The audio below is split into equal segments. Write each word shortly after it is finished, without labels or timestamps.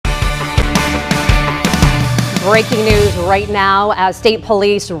Breaking news right now as state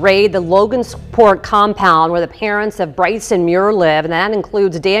police raid the Logansport compound where the parents of Bryson Muir live, and that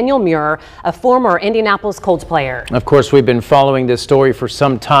includes Daniel Muir, a former Indianapolis Colts player. Of course, we've been following this story for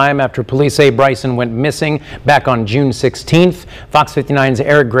some time after police say Bryson went missing back on June 16th. Fox 59's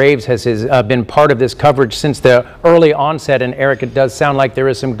Eric Graves has been part of this coverage since the early onset, and Eric, it does sound like there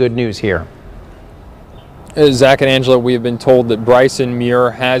is some good news here. Zach and Angela, we have been told that Bryson Muir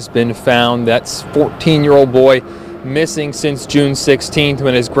has been found. That's 14-year-old boy missing since June 16th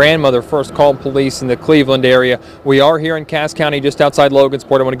when his grandmother first called police in the Cleveland area. We are here in Cass County, just outside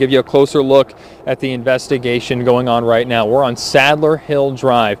Logansport. I want to give you a closer look at the investigation going on right now. We're on Sadler Hill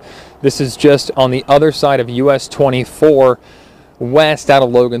Drive. This is just on the other side of US 24. West out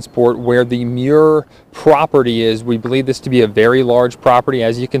of Logansport, where the Muir property is. We believe this to be a very large property.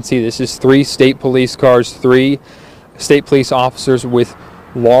 As you can see, this is 3 state police cars, 3 state police officers with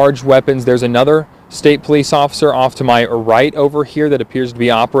large weapons. There's another state police officer off to my right over here that appears to be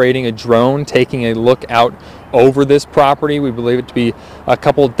operating a drone, taking a look out over this property. We believe it to be a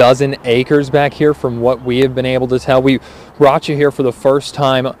couple dozen acres back here from what we have been able to tell. We brought you here for the first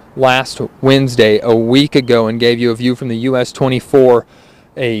time last Wednesday, a week ago, and gave you a view from the US 24,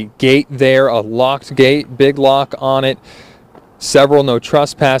 a gate there, a locked gate, big lock on it, several no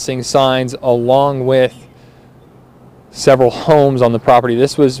trespassing signs, along with several homes on the property.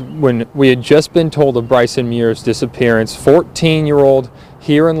 This was when we had just been told of Bryson Muir's disappearance. 14-year-old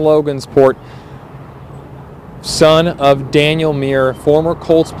here in Logansport, son of Daniel Muir, former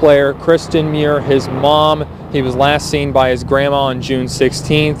Colts player, Kristen Muir, his mom. He was last seen by his grandma on June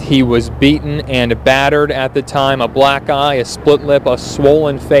 16th. He was beaten and battered at the time, a black eye, a split lip, a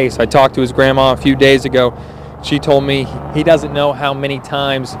swollen face. I talked to his grandma a few days ago. She told me he doesn't know how many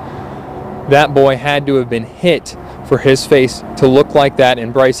times that boy had to have been hit for his face to look like that,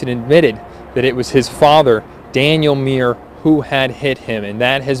 and Bryson admitted that it was his father, Daniel Muir, who had hit him, and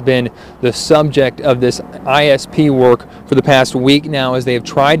that has been the subject of this ISP work for the past week now, as they have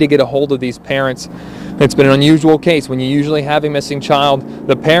tried to get a hold of these parents. It's been an unusual case. When you usually have a missing child,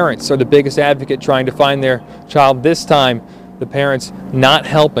 the parents are the biggest advocate trying to find their child. This time, the parents not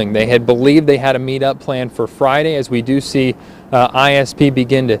helping. They had believed they had a meetup planned for Friday, as we do see ISP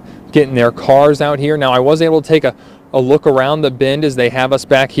begin to get in their cars out here. Now, I was able to take a look around the bend as they have us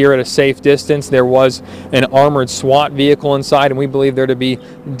back here at a safe distance. There was an armored SWAT vehicle inside, and we believe there to be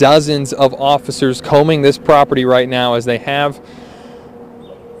dozens of officers combing this property right now as they have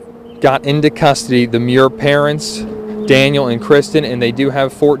got into custody the Muir parents, Daniel and Kristen, and they do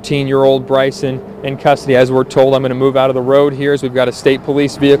have 14-year-old Bryson in custody. As we're told, I'm going to move out of the road here as we've got a state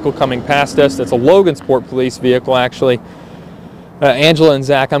police vehicle coming past us. That's a Logansport police vehicle, actually. Angela and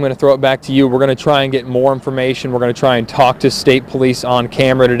Zach, I'm going to throw it back to you. We're going to try and get more information. We're going to try and talk to state police on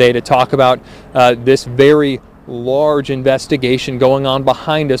camera today to talk about this very large investigation going on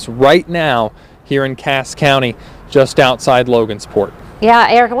behind us right now here in Cass County, just outside Logansport. Yeah,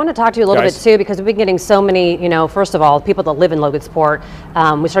 Eric, I want to talk to you a little bit too, because we've been getting so many, first of all, people that live in Logansport.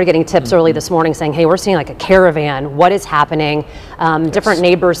 We started getting tips early this morning saying, hey, we're seeing like a caravan. What is happening? Different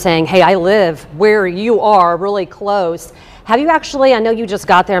neighbors saying, hey, I live where you are, really close. Have you actually, I know you just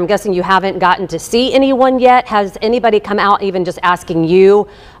got there, I'm guessing you haven't gotten to see anyone yet. Has anybody come out even just asking you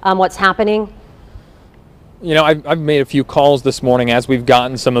what's happening? I've made a few calls this morning as we've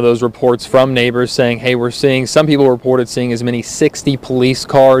gotten some of those reports from neighbors saying, hey, we're seeing, some people reported seeing as many 60 police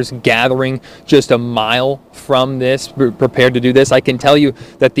cars gathering just a mile from this, prepared to do this. I can tell you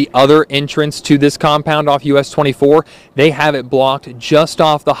that the other entrance to this compound off US 24, they have it blocked just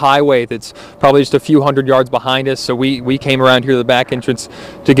off the highway that's probably just a few hundred yards behind us. So we came around here to the back entrance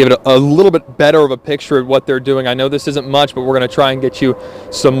to give it a little bit better of a picture of what they're doing. I know this isn't much, but we're going to try and get you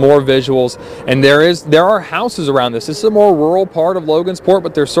some more visuals. And there are houses around this. This is a more rural part of Logansport,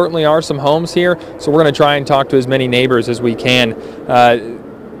 but there certainly are some homes here. So we're going to try and talk to as many neighbors as we can.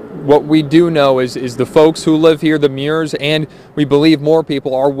 What we do know is the folks who live here, the Muirs, and we believe more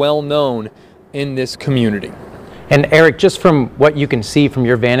people are well known in this community. And Eric, just from what you can see from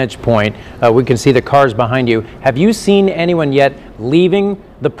your vantage point, we can see the cars behind you. Have you seen anyone yet leaving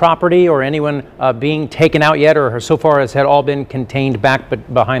the property, or anyone being taken out yet, or so far has it all been contained back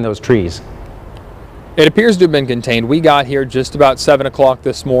behind those trees? It appears to have been contained. We got here just about 7 o'clock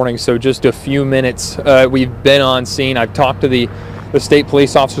this morning, so just a few minutes. We've been on scene. I've talked to the state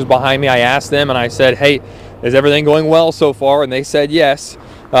police officers behind me. I asked them and I said, hey, is everything going well so far? And they said yes.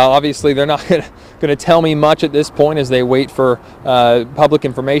 Obviously, they're not going to tell me much at this point as they wait for public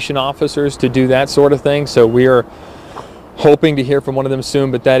information officers to do that sort of thing. So we are hoping to hear from one of them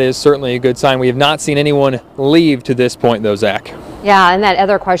soon, but that is certainly a good sign. We have not seen anyone leave to this point, though, Zach. Yeah, and that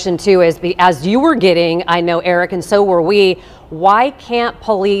other question too is, as you were getting, I know, Eric, and so were we, why can't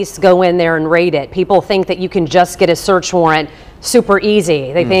police go in there and raid it? People think that you can just get a search warrant super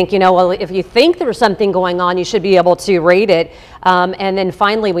easy. They think, you know, well, if you think there's something going on, you should be able to raid it. And then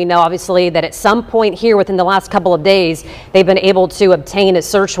finally, we know obviously that at some point here within the last couple of days, they've been able to obtain a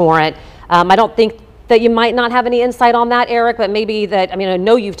search warrant. I don't think that you might not have any insight on that, Eric, but maybe that, I mean, I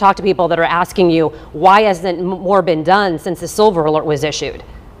know you've talked to people that are asking you, why hasn't more been done since the silver alert was issued?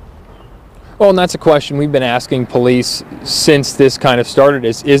 Well, and that's a question we've been asking police since this kind of started,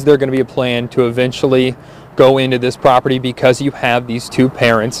 is there going to be a plan to eventually go into this property, because you have these two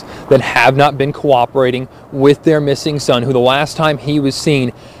parents that have not been cooperating with their missing son, who the last time he was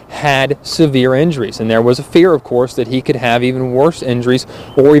seen had severe injuries. And there was a fear, of course, that he could have even worse injuries,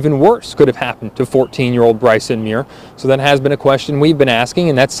 or even worse could have happened to 14-year-old Bryson Muir. So that has been a question we've been asking,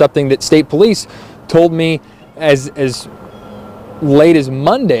 and that's something that state police told me as late as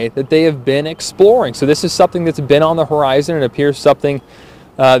Monday that they have been exploring. So this is something that's been on the horizon, and appears something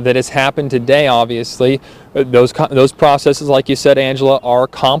that has happened today. Obviously, those processes, like you said, Angela, are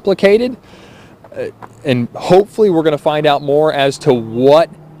complicated, and hopefully we're going to find out more as to what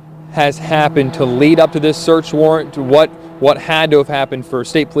has happened to lead up to this search warrant, to what had to have happened for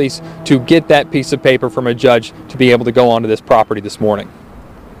state police to get that piece of paper from a judge to be able to go onto this property this morning.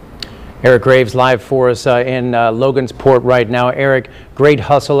 Eric Graves live for us in Logansport right now. Eric, great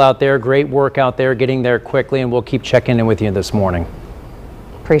hustle out there, great work out there, getting there quickly, and we'll keep checking in with you this morning.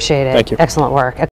 Appreciate it. Thank you. Excellent work.